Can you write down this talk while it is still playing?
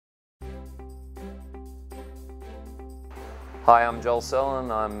Hi, I'm Joel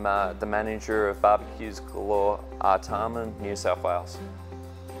Selin. I'm the manager of Barbecues Galore, Artarmon, New South Wales.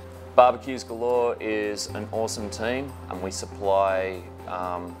 Barbecues Galore is an awesome team and we supply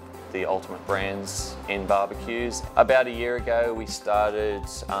the ultimate brands in barbecues. About a year ago we started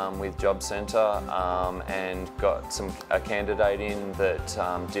with Job Centre and got a candidate in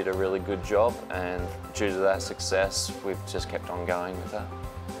that did a really good job, and due to that success we've just kept on going with that.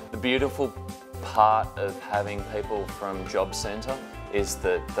 The beautiful part of having people from Job Centre is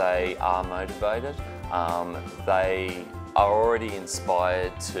that they are motivated, they are already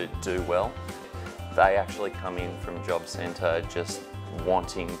inspired to do well. They actually come in from Job Centre just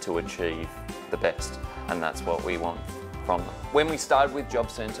wanting to achieve the best, and that's what we want from them. When we started with Job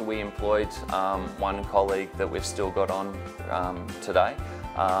Centre, we employed one colleague that we've still got on today,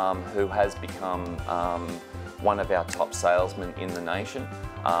 who has become one of our top salesmen in the nation.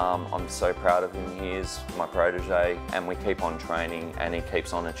 I'm so proud of him. He is my protege, and we keep on training and he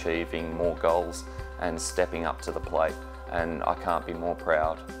keeps on achieving more goals and stepping up to the plate, and I can't be more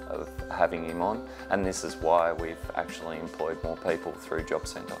proud of having him on, and this is why we've actually employed more people through Job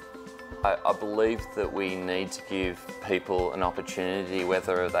Centre. I believe that we need to give people an opportunity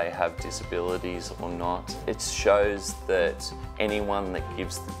whether they have disabilities or not. It shows that anyone that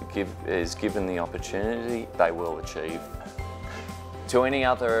is given the opportunity, they will achieve. To any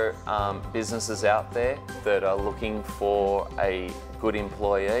other businesses out there that are looking for a good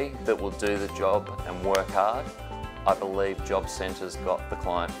employee that will do the job and work hard, I believe Job Centre's got the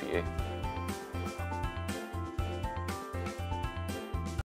client for you.